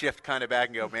have to shift kind of back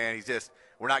and go, man,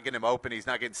 we're not getting him open. He's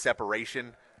not getting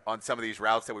separation on some of these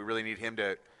routes that we really need him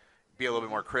to be a little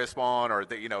bit more crisp on, or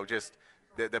just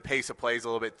the pace of play is a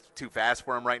little bit too fast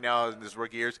for him right now in his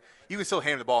rookie years. You can still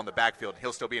hand him the ball in the backfield.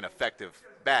 He'll still be an effective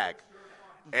back.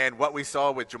 And what we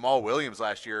saw with Jamal Williams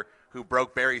last year, who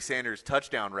broke Barry Sanders'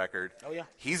 touchdown record,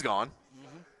 he's gone.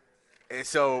 Mm-hmm. And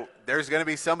so there's going to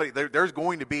be there's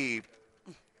going to be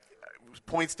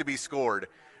points to be scored.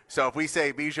 So if we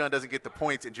say Bijan doesn't get the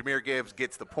points and Jahmyr Gibbs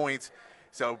gets the points,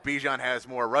 so Bijan has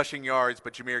more rushing yards,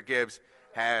 but Jahmyr Gibbs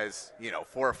has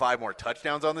 4 or 5 more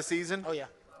touchdowns on the season. Oh, yeah.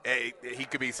 He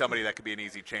could be somebody that could be an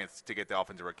easy chance to get the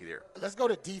Offensive Rookie of the Year. Let's go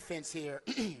to defense here.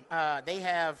 They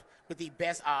have, with the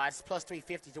best odds, plus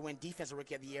 350 to win Defensive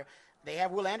Rookie of the Year, they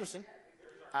have Will Anderson.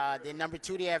 Then number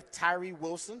 2, they have Tyree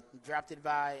Wilson, drafted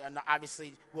by,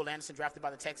 obviously, Will Anderson drafted by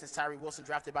the Texans, Tyree Wilson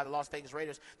drafted by the Las Vegas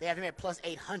Raiders. They have him at plus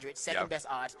 800, second best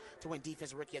odds to win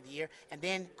Defensive Rookie of the Year. And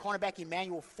then cornerback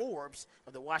Emmanuel Forbes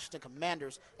of the Washington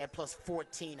Commanders at plus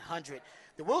 1,400.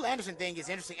 The Will Anderson thing is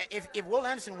interesting. If Will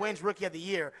Anderson wins Rookie of the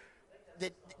Year,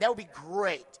 that would be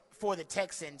great for the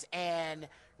Texans and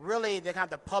really the kind of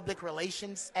the public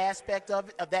relations aspect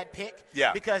of that pick.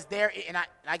 Yeah. Because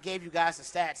I gave you guys the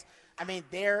stats. I mean,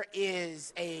 there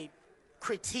is a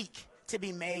critique to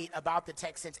be made about the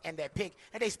Texans and that pick,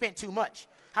 and they spent too much.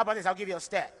 How about this? I'll give you a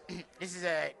stat. This is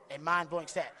a mind-blowing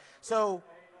stat. So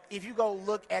if you go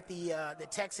look at the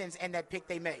Texans and that pick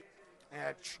they made,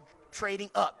 trading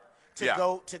up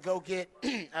to go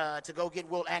get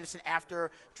Will Anderson after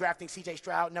drafting C.J.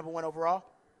 Stroud, number 1 overall.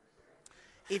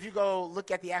 If you go look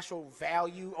at the actual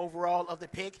value overall of the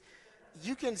pick,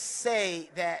 you can say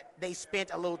that they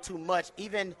spent a little too much.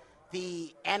 Even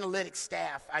the analytics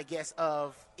staff, I guess,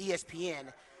 of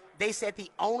ESPN, they said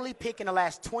the only pick in the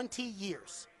last 20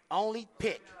 years, only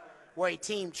pick where a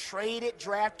team traded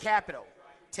draft capital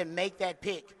to make that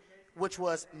pick, which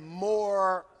was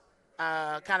more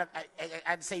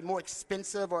I'd say more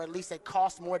expensive, or at least it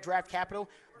cost more draft capital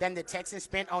than the Texans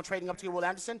spent on trading up to get Will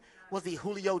Anderson, was the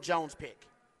Julio Jones pick.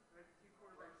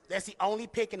 That's the only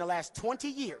pick in the last 20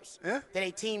 years that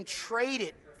a team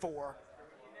traded for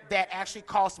that actually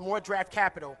cost more draft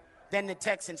capital than the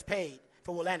Texans paid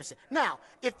for Will Anderson. Now,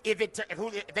 if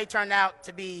they turn out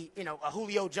to be a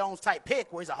Julio Jones type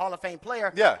pick where he's a Hall of Fame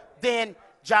player, then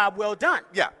job well done.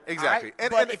 Yeah, exactly. Right?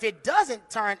 But if it doesn't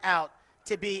turn out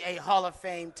to be a Hall of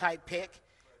Fame type pick,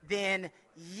 then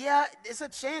there's a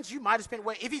chance you might have spent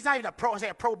if he's not even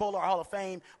a Pro Bowler or Hall of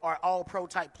Fame or All Pro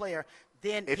type player,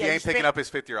 then if you ain't picking up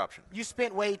his 5th-year option, you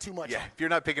spent way too much. Yeah, if you're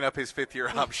not picking up his 5th-year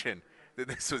option, then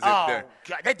this was God,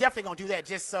 they're definitely gonna do that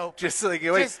just so they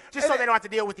don't have to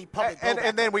deal with the public.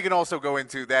 And then we can also go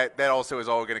into that. That also is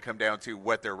all going to come down to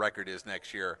what their record is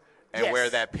next year and where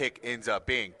that pick ends up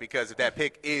being. Because if that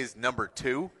pick is number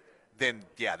 2. Then,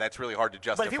 that's really hard to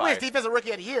justify. But if he wins Defensive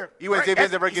Rookie of the Year, he wins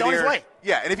Defensive Rookie of the Year. His way.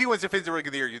 Yeah, and if he wins Defensive Rookie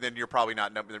of the Year, then you're probably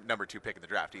not number 2 pick in the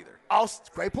draft either. Oh,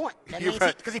 great point. That means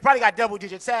because he probably got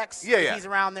double-digit sacks. Yeah. He's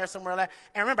around there somewhere. And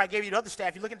remember, I gave you the other stat.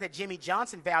 If you look at the Jimmy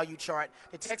Johnson value chart,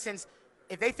 the Texans,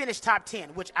 if they finish top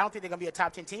 10, which I don't think they're going to be a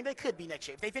top 10 team, they could be next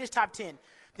year. If they finish top 10,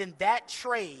 then that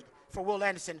trade for Will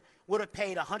Anderson would have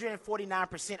paid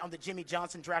 149% on the Jimmy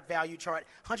Johnson draft value chart,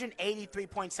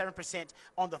 183.7%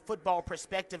 on the Football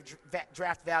Perspective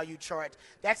draft value chart.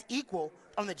 That's equal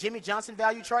on the Jimmy Johnson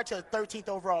value chart to the 13th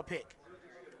overall pick.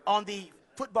 On the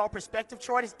Football Perspective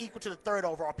chart is equal to the 3rd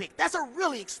overall pick. That's a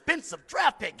really expensive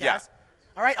draft pick, guys.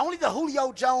 Yeah. All right, only the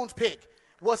Julio Jones pick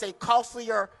was a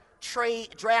costlier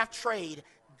draft trade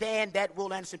than that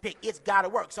Will Anderson pick. It's got to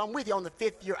work. So I'm with you on the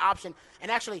 5th-year option. And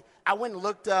actually, I went and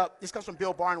looked up, this comes from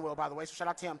Bill Barnwell, by the way, so shout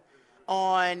out to him,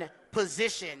 on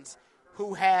positions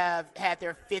who have had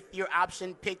their 5th-year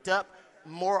option picked up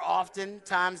more often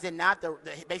times than not,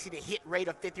 basically the hit rate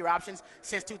of 5th-year options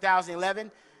since 2011.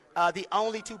 The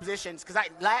only 2 positions, because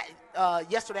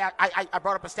yesterday I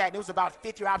brought up a stat, and it was about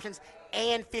 5th-year options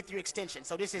and 5th-year extensions.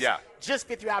 So this is just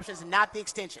 5th-year options, not the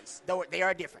extensions, though they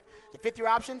are different. The 5th-year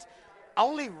options,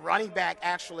 only running back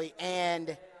actually,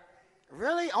 and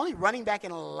really only running back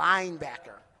and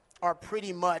linebacker are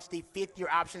pretty much the 5th-year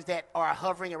options that are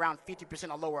hovering around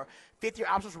 50% or lower. 5th-year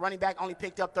options for running back only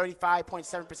picked up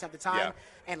 35.7% of the time,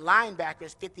 and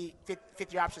linebackers,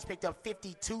 5th-year options picked up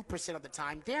 52% of the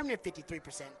time, damn near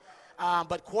 53%.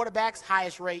 But quarterbacks,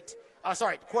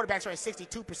 quarterbacks are at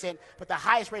 62%, but the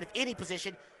highest rate of any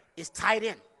position is tight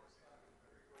end.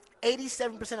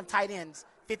 87% of tight ends,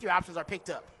 fifth-year options are picked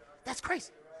up. That's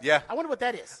crazy. Yeah. I wonder what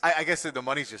that is. I guess the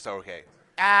money's just okay.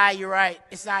 You're right.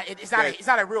 It's not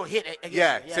a real hit.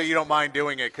 Yeah, so you don't mind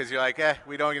doing it because you're like,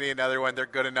 we don't need another one. They're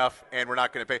good enough, and we're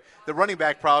not going to pay. The running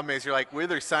back problem is you're like, we're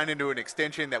either signed into an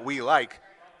extension that we like,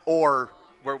 or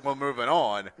we're moving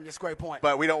on. That's a great point.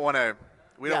 But we don't want to.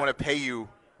 We don't want to pay you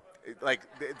like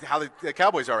how the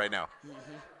Cowboys are right now,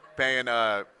 paying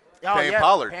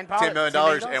Pollard $10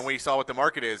 million, and we saw what the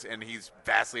market is, and he's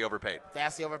vastly overpaid.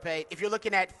 Vastly overpaid. If you're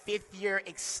looking at fifth-year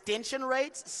extension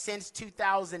rates since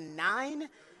 2009,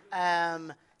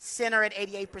 center at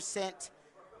 88%,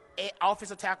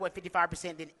 offensive tackle at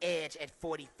 55%, then edge at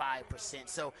 45%.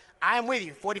 So I'm with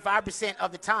you. 45%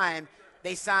 of the time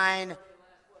they sign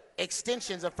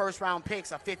extensions of first-round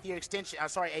picks, a fifth-year extension.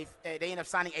 They end up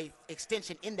signing a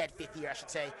extension in that fifth year, I should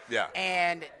say. Yeah.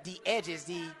 And the edges,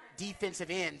 the defensive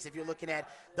ends, if you're looking at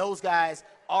those guys,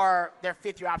 their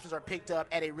fifth-year options are picked up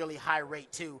at a really high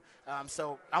rate too.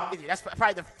 So I'm with you. That's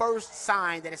probably the first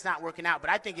sign that it's not working out,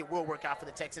 but I think it will work out for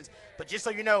the Texans. But just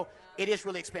so you know, it is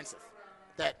really expensive,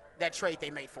 that trade they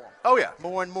made for him. Oh, yeah.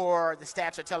 More and more, the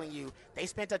stats are telling you they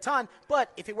spent a ton, but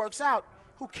if it works out,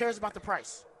 who cares about the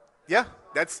price? Yeah,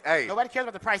 Nobody cares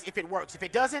about the price if it works. If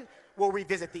it doesn't, we'll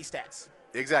revisit these stats.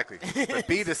 Exactly. But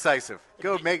be decisive.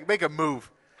 Go make a move.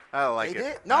 I don't like they it.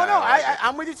 Did. No,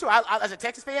 I'm with you too. As a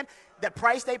Texas fan, the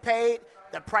price they paid,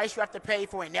 the price you have to pay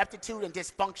for ineptitude and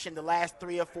dysfunction the last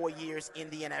 3 or 4 years in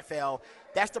the NFL,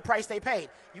 that's the price they paid.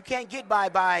 You can't get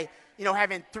by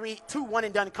having two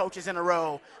one-and-done coaches in a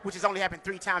row, which has only happened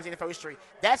 3 times in NFL history.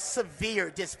 That's severe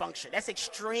dysfunction. That's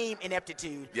extreme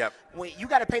ineptitude. Yep. You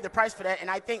got to pay the price for that, and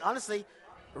I think, honestly,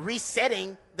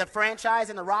 resetting the franchise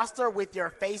and the roster with your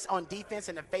face on defense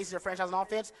and the face of your franchise on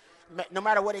offense, no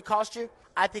matter what it cost you,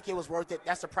 I think it was worth it.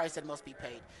 That's the price that must be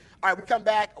paid. All right, we come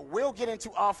back. We'll get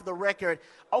into off the record.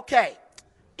 Okay,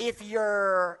 if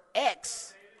your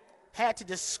ex had to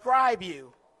describe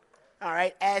you, all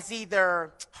right, as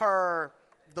either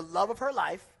the love of her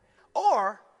life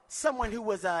or someone who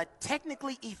was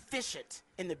technically efficient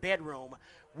in the bedroom,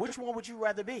 which one would you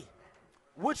rather be?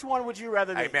 Which one would you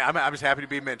rather be? Hey, man, I'm just happy to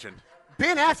be mentioned.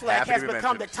 Ben Affleck has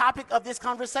become the topic of this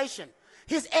conversation.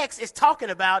 His ex is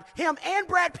talking about him and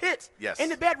Brad Pitt in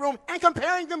the bedroom and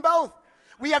comparing them both.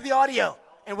 We have the audio,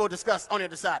 and we'll discuss on the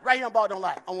other side. Right here on Ball Don't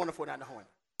Lie on 104.9 The Horn.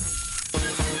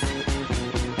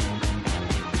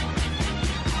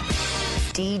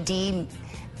 DD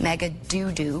Mega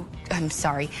Doo-Doo. I'm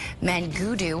sorry,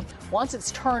 Mangudu. Once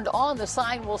it's turned on, the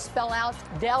sign will spell out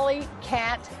Deli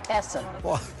Cat Essen.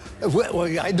 Well,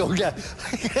 I don't get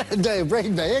they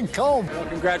bring the ink home. Well,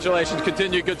 congratulations.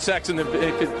 Continue good sex in the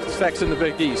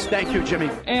Big East. Thank you,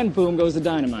 Jimmy. And boom goes the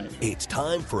dynamite. It's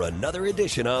time for another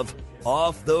edition of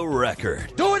Off the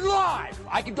Record. Do it live.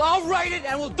 I'll write it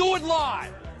and we'll do it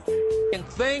live. And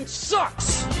thing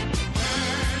sucks.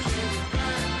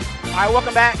 All right,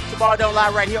 welcome back to Ball Don't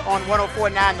Lie right here on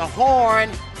 104.9 The Horn.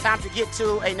 Time to get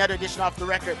to another edition Off the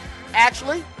Record.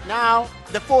 Actually, now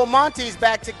the full Monty's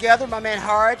back together. My man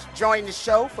Harge joined the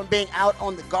show from being out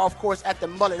on the golf course at the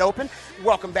Mullet Open.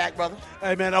 Welcome back, brother.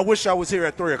 Hey, man, I wish I was here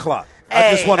at 3 o'clock.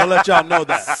 I just want to let y'all know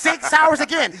that. 6 hours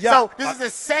again. Yeah. So this is the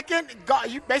second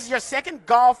basically your second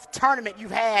golf tournament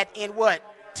you've had in what?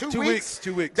 2 weeks?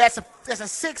 2 weeks. That's a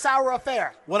 6-hour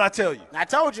affair. What'd I tell you? I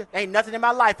told you. Ain't nothing in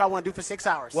my life I want to do for 6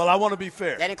 hours. Well, I want to be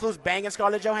fair. That includes banging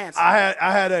Scarlett Johansson. I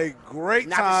had a great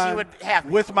time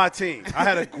with my team. I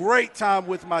had a great time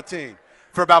with my team.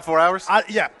 For about 4 hours?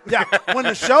 Yeah. When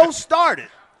the show started,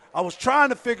 I was trying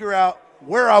to figure out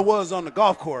where I was on the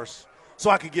golf course so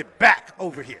I could get back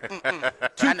over here.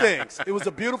 2 things. It was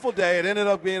a beautiful day. It ended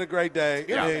up being a great day.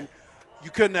 Yeah. And you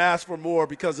couldn't ask for more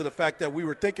because of the fact that we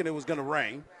were thinking it was going to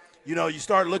rain. You know, you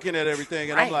start looking at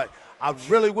everything, and I'm like, I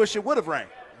really wish it would have rained.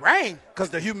 Rain? Because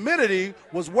the humidity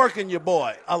was working your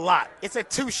boy a lot. It's a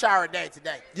 2-shower day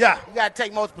today. Yeah. You got to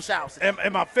take multiple showers today.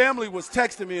 And my family was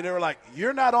texting me, and they were like,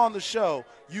 you're not on the show.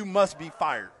 You must be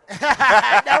fired. No,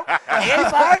 he ain't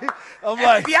fired. I'm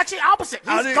like, the actually opposite.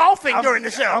 He's golfing during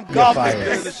the show. I'm golfing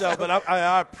during the show, but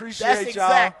I appreciate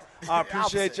y'all. I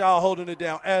appreciate y'all holding it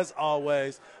down, as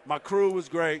always. My crew was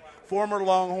great. Former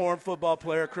Longhorn football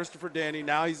player, Christopher Danny.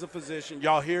 Now he's a physician.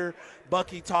 Y'all hear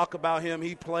Bucky talk about him.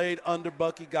 He played under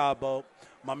Bucky Godbolt.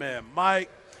 My man Mike,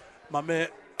 my man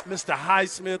Mr.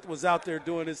 Highsmith was out there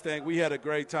doing his thing. We had a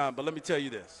great time. But let me tell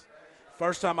you this.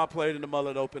 First time I played in the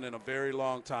Mullet Open in a very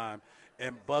long time,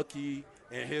 and Bucky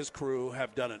and his crew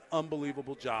have done an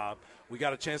unbelievable job. We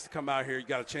got a chance to come out here. You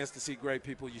got a chance to see great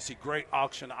people. You see great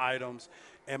auction items.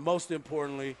 And most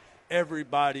importantly,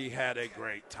 everybody had a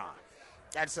great time.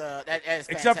 That's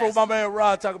fantastic. Except for my man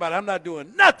Rod talking about, I'm not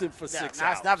doing nothing for 6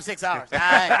 hours. Not for 6 hours.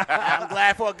 I'm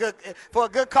glad for a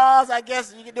good cause. I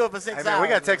guess you can do it for 6 hours. We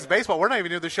got Texas baseball. We're not even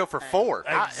doing the show for 4.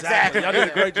 Exactly. Y'all did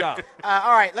a great job.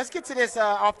 All right, let's get to this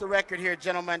off the record here,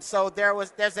 gentlemen. So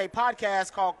there's a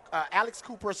podcast called Alex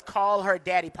Cooper's Call Her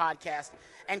Daddy podcast.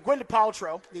 And Gwyneth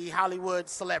Paltrow, the Hollywood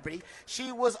celebrity,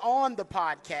 she was on the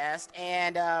podcast,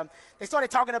 and they started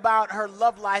talking about her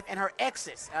love life and her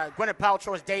exes. Gwyneth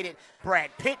Paltrow has dated Brad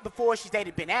Pitt before. She's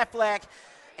dated Ben Affleck.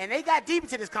 And they got deep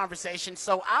into this conversation,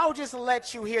 so I'll just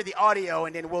let you hear the audio,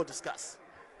 and then we'll discuss.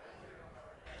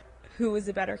 Who was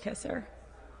a better kisser?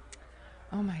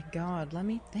 Oh, my God. Let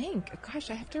me think. Gosh,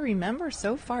 I have to remember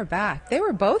so far back. They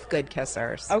were both good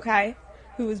kissers. Okay.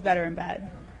 Who was better in bed?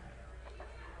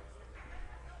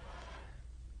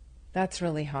 That's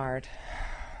really hard.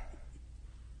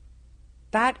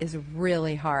 That is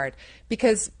really hard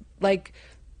because, like,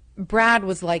 Brad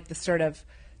was like the sort of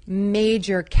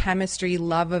major chemistry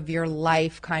love of your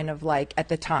life kind of like at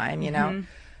the time, you know?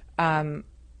 And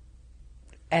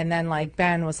then, like,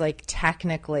 Ben was, like,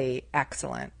 technically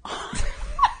excellent. Holy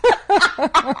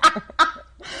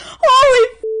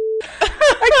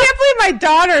I can't believe my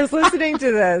daughter's listening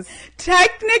to this.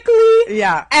 Technically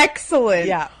excellent.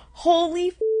 Yeah.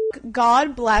 Holy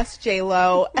God bless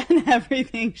J-Lo and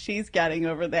everything she's getting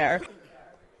over there.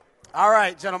 All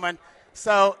right, gentlemen.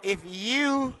 So if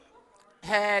you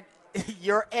had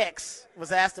your ex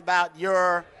was asked about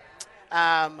your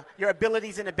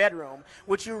abilities in the bedroom,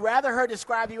 would you rather her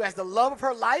describe you as the love of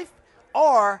her life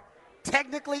or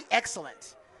technically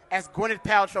excellent, as Gwyneth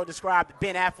Paltrow described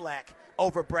Ben Affleck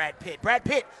over Brad Pitt? Brad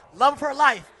Pitt, love of her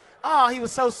life. Oh, he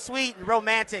was so sweet and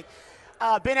romantic.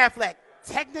 Ben Affleck,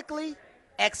 technically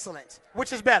excellent.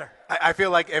 Which is better? I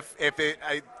feel like if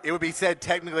it would be said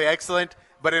technically excellent,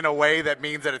 but in a way that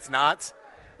means that it's not.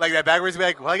 Like that backwards, be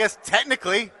like, well, I guess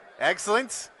technically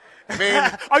excellent. I mean,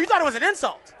 oh, you thought it was an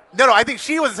insult? No, I think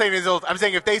she wasn't saying insult. I'm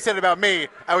saying if they said it about me,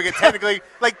 I would get technically,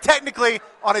 technically,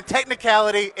 on a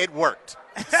technicality, it worked.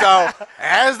 So,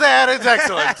 as that, it's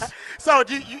excellent. So,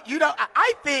 you know,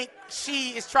 I think she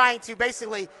is trying to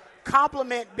basically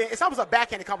compliment Ben. It's almost a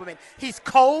backhanded compliment. He's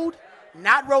cold,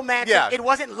 not romantic. Yeah. It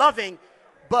wasn't loving,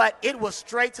 but it was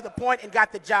straight to the point and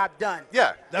got the job done.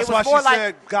 Yeah. That's why she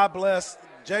said, God bless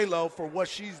J-Lo for what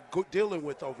she's dealing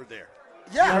with over there.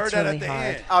 Yeah, you heard that really at the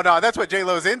end. Oh no, that's what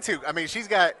J-Lo's into. I mean, she's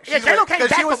got. J-Lo came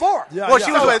back before. Yeah, well, she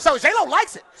was with. So J-Lo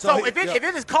likes it. So if it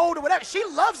is cold or whatever, she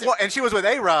loves it. Well, and she was with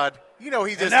A-Rod. You know,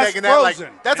 he's just taking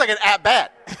that that's like an at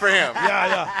bat for him.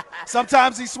 Yeah.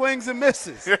 Sometimes he swings and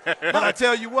misses. But I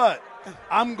tell you what,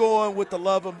 I'm going with the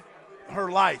love of her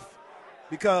life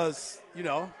because, you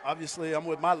know, obviously I'm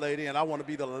with my lady and I want to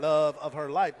be the love of her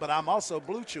life, but I'm also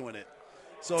blue chewing it.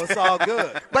 So it's all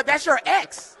good. But that's your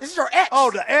ex. This is your ex. Oh,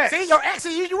 the ex. See, your ex.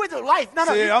 You with the life. No,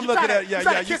 See, I'm looking at, you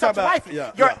talking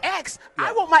about, your ex. Yeah.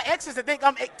 I want my exes to think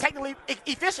I'm technically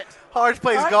efficient. Harge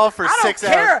plays golf for 6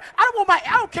 hours. I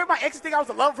don't care if my exes think I was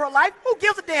the love of her life. Who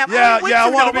gives a damn?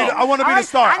 I want to be the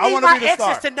star. I need my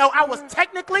exes to know I was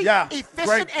technically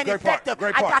efficient and effective.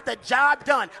 Great I got the job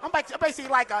done. I'm basically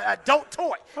like an adult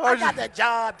toy. I got the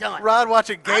job done. Rod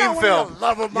watching game film.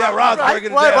 Rod's breaking it down.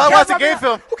 Rod watching game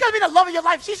film. Who can be the love of your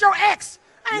life? She's your ex.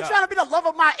 I ain't trying to be the love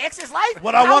of my ex's life.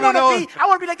 What I want to know, I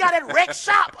want to be the guy that wrecks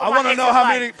shop. I want to know how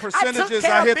many percentages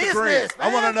I hit the green.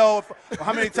 I want to know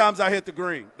how many times I hit the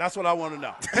green. That's what I want to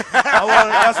know.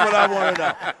 That's what I want to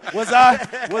know. Was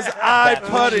I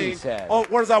putting? Or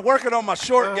was I working on my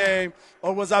short game?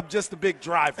 Or was I just a big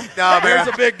driver? No, there's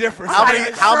a big difference. How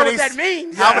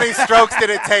many strokes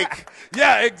did it take?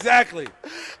 Yeah, exactly.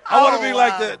 I want to be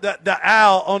like the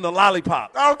owl on the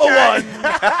lollipop. Okay. A 1,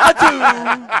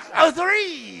 a 2, a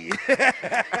 3.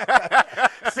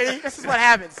 See, this is what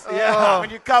happens when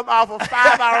you come off of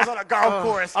 5 hours on a golf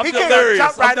course. I'm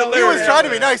delirious. He was trying to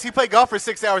be nice. He played golf for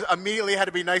 6 hours, immediately had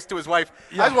to be nice to his wife.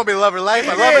 Yeah. I just want to be love her life.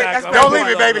 I love it. Don't leave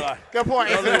me, baby. Good point.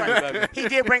 He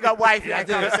did bring up wife in that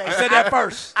conversation. I said that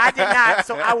first. I did not,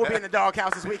 so I will be in the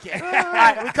doghouse this weekend. All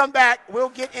right, we come back. We'll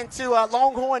get into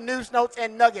Longhorn news notes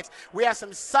and nuggets. We have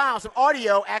some sound, some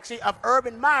audio, actually, of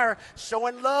Urban Meyer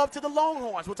showing love to the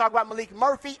Longhorns. We'll talk about Malik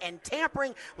Murphy and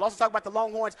tampering. We'll also talk about the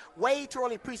Longhorns' way too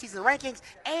early preseason rankings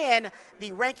and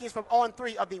the rankings from on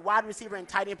 3 of the wide receiver and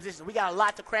tight end positions. We got a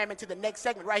lot to cram into the next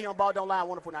segment right here on Ball Don't Lie on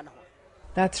 104.9 The Horn.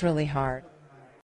 That's really hard.